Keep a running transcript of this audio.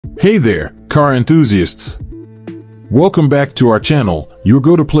Hey there, car enthusiasts. Welcome back to our channel, your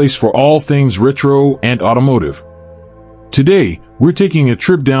go-to place for all things retro and automotive. Today, we're taking a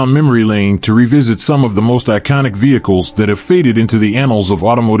trip down memory lane to revisit some of the most iconic vehicles that have faded into the annals of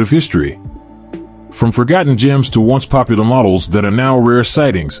automotive history. From forgotten gems to once popular models that are now rare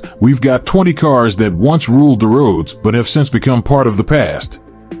sightings, we've got 20 cars that once ruled the roads but have since become part of the past.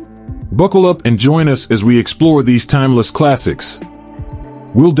 Buckle up and join us as we explore these timeless classics.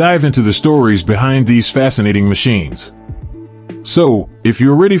 We'll dive into the stories behind these fascinating machines. So, if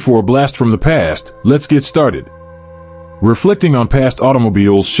you're ready for a blast from the past, let's get started. Reflecting on past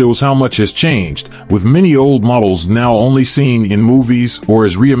automobiles shows how much has changed, with many old models now only seen in movies or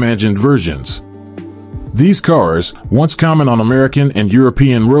as reimagined versions. These cars, once common on American and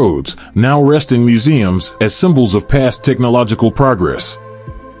European roads, now rest in museums as symbols of past technological progress.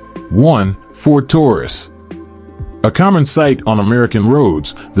 1. Ford Taurus. A common sight on American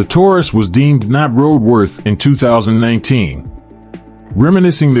roads, the Taurus was deemed not roadworthy in 2019.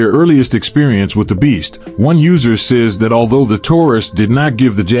 Reminiscing their earliest experience with the beast, one user says that although the Taurus did not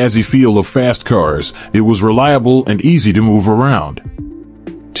give the jazzy feel of fast cars, it was reliable and easy to move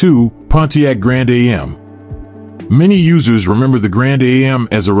around. 2. Pontiac Grand Am. Many users remember the Grand Am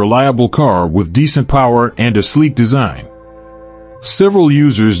as a reliable car with decent power and a sleek design. Several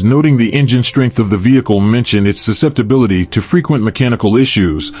users noting the engine strength of the vehicle mention its susceptibility to frequent mechanical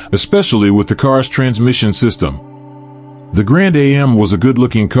issues, especially with the car's transmission system. The Grand Am was a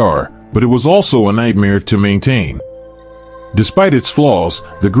good-looking car, but it was also a nightmare to maintain. Despite its flaws,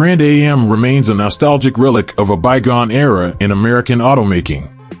 the Grand Am remains a nostalgic relic of a bygone era in American automaking.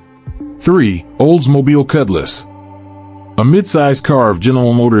 3. Oldsmobile Cutlass. A mid-sized car of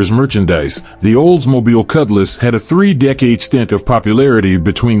General Motors merchandise, the Oldsmobile Cutlass had a 3-decade stint of popularity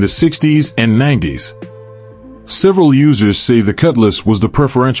between the 60s and 90s. Several users say the Cutlass was the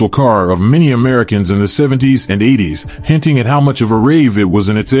preferential car of many Americans in the 70s and 80s, hinting at how much of a rave it was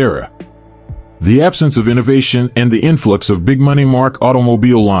in its era. The absence of innovation and the influx of big-money marque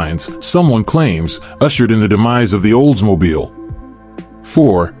automobile lines, someone claims, ushered in the demise of the Oldsmobile.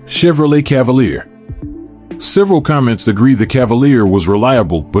 4. Chevrolet Cavalier. Several comments agree the Cavalier was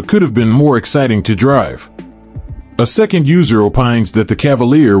reliable but could have been more exciting to drive. A second user opines that the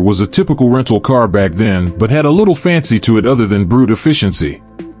Cavalier was a typical rental car back then but had a little fancy to it other than brute efficiency.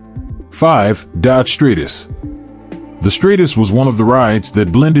 5. Dodge Stratus. The Stratus was one of the rides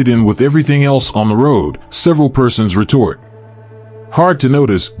that blended in with everything else on the road, several persons retort. Hard to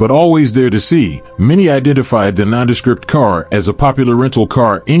notice, but always there to see, many identified the nondescript car as a popular rental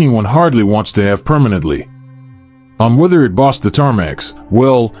car anyone hardly wants to have permanently. On whether it bossed the tarmacs,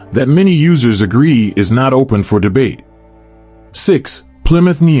 well, that many users agree is not open for debate. 6.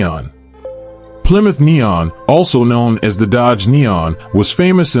 Plymouth Neon. Plymouth Neon, also known as the Dodge Neon, was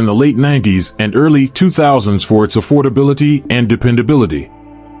famous in the late 90s and early 2000s for its affordability and dependability.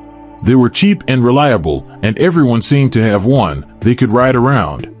 They were cheap and reliable, and everyone seemed to have one they could ride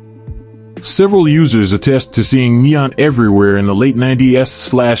around. Several users attest to seeing Neon everywhere in the late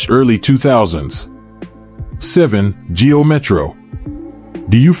 90s/early 2000s. 7. Geo Metro.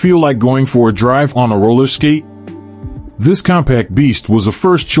 Do you feel like going for a drive on a roller skate? This compact beast was a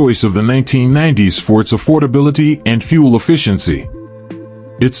first choice of the 1990s for its affordability and fuel efficiency.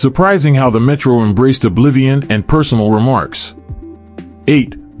 It's surprising how the Metro embraced oblivion and personal remarks.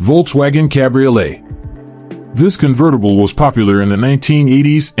 8. Volkswagen Cabriolet. This convertible was popular in the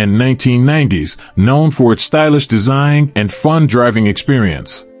 1980s and 1990s, known for its stylish design and fun driving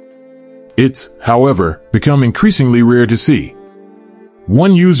experience. It's, however, become increasingly rare to see.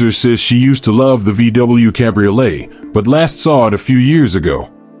 One user says she used to love the VW Cabriolet, but last saw it a few years ago.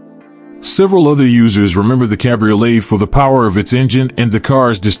 Several other users remember the Cabriolet for the power of its engine and the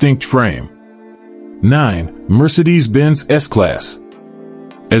car's distinct frame. 9. Mercedes-Benz S-Class.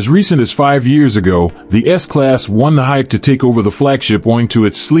 As recent as 5 years ago, the S-Class won the hype to take over the flagship owing to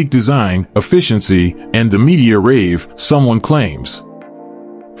its sleek design, efficiency, and the media rave, someone claims.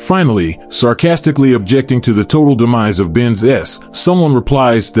 Finally, sarcastically objecting to the total demise of Benz S, someone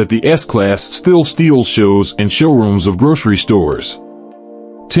replies that the S-Class still steals shows in showrooms of grocery stores.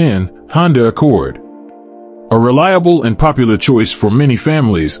 10. Honda Accord. A reliable and popular choice for many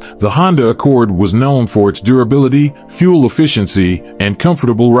families, the Honda Accord was known for its durability, fuel efficiency, and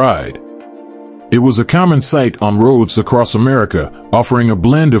comfortable ride. It was a common sight on roads across America, offering a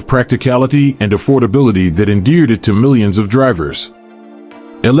blend of practicality and affordability that endeared it to millions of drivers.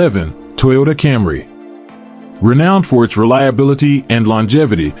 11. Toyota Camry. Renowned for its reliability and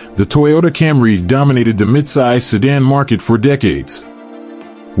longevity, the Toyota Camry dominated the midsize sedan market for decades.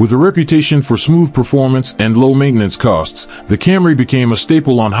 With a reputation for smooth performance and low maintenance costs, the Camry became a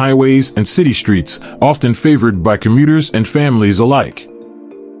staple on highways and city streets, often favored by commuters and families alike.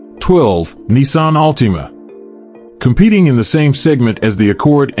 12. Nissan Altima. Competing in the same segment as the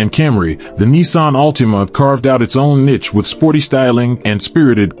Accord and Camry, the Nissan Altima carved out its own niche with sporty styling and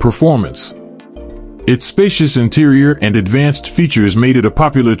spirited performance. Its spacious interior and advanced features made it a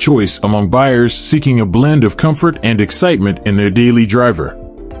popular choice among buyers seeking a blend of comfort and excitement in their daily driver.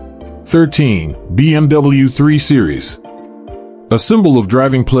 13. BMW 3 Series. A symbol of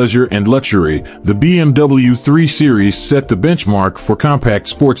driving pleasure and luxury, the BMW 3 Series set the benchmark for compact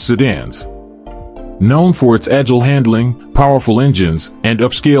sports sedans. Known for its agile handling, powerful engines, and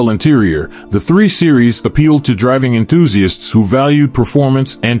upscale interior, the 3 Series appealed to driving enthusiasts who valued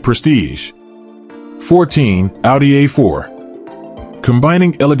performance and prestige. 14. Audi A4.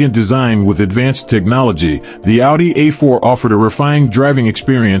 Combining elegant design with advanced technology, the Audi A4 offered a refined driving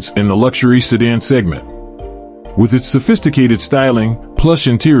experience in the luxury sedan segment. With its sophisticated styling, plush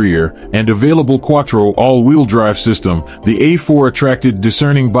interior, and available quattro all-wheel drive system, the A4 attracted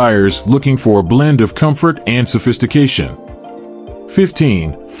discerning buyers looking for a blend of comfort and sophistication.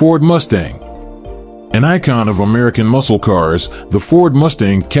 15. Ford Mustang. An icon of American muscle cars, the Ford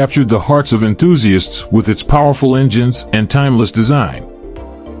Mustang captured the hearts of enthusiasts with its powerful engines and timeless design.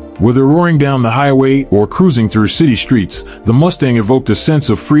 Whether roaring down the highway or cruising through city streets, the Mustang evoked a sense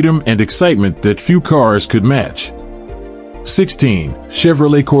of freedom and excitement that few cars could match. 16.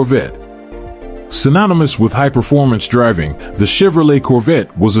 Chevrolet Corvette. Synonymous with high-performance driving, the Chevrolet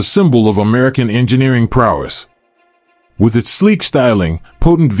Corvette was a symbol of American engineering prowess. With its sleek styling,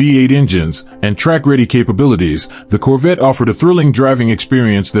 potent V8 engines, and track-ready capabilities, the Corvette offered a thrilling driving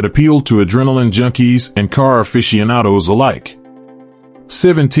experience that appealed to adrenaline junkies and car aficionados alike.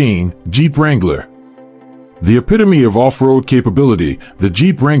 17. Jeep Wrangler. The epitome of off-road capability, the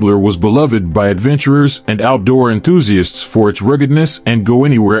Jeep Wrangler was beloved by adventurers and outdoor enthusiasts for its ruggedness and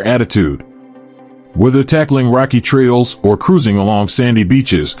go-anywhere attitude. Whether tackling rocky trails or cruising along sandy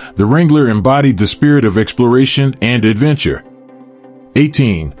beaches, the Wrangler embodied the spirit of exploration and adventure.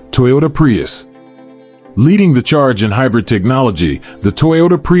 18. Toyota Prius. Leading the charge in hybrid technology, the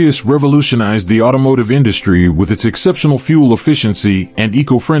Toyota Prius revolutionized the automotive industry with its exceptional fuel efficiency and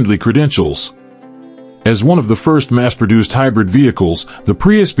eco-friendly credentials. As one of the first mass-produced hybrid vehicles, the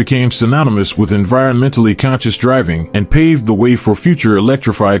Prius became synonymous with environmentally conscious driving and paved the way for future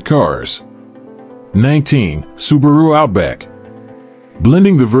electrified cars. 19. Subaru Outback.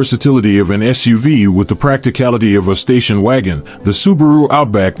 Blending the versatility of an SUV with the practicality of a station wagon, the Subaru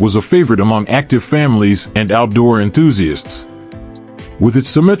Outback was a favorite among active families and outdoor enthusiasts. With its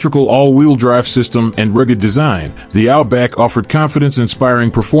symmetrical all-wheel drive system and rugged design, the Outback offered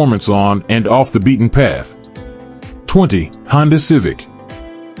confidence-inspiring performance on and off the beaten path. 20. Honda Civic.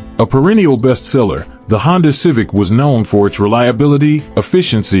 A perennial bestseller, the Honda Civic was known for its reliability,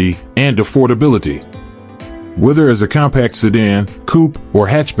 efficiency, and affordability. Whether as a compact sedan, coupe, or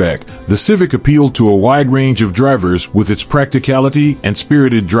hatchback, the Civic appealed to a wide range of drivers with its practicality and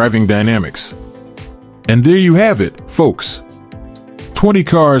spirited driving dynamics. And there you have it, folks. 20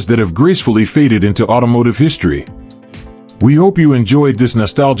 cars that have gracefully faded into automotive history. We hope you enjoyed this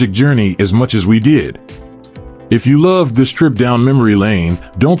nostalgic journey as much as we did. If you loved this trip down memory lane,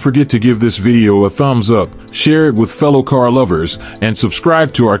 don't forget to give this video a thumbs up, share it with fellow car lovers, and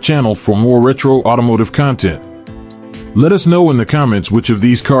subscribe to our channel for more retro automotive content. Let us know in the comments which of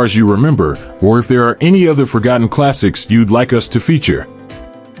these cars you remember, or if there are any other forgotten classics you'd like us to feature.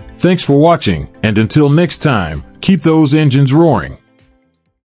 Thanks for watching, and until next time, keep those engines roaring.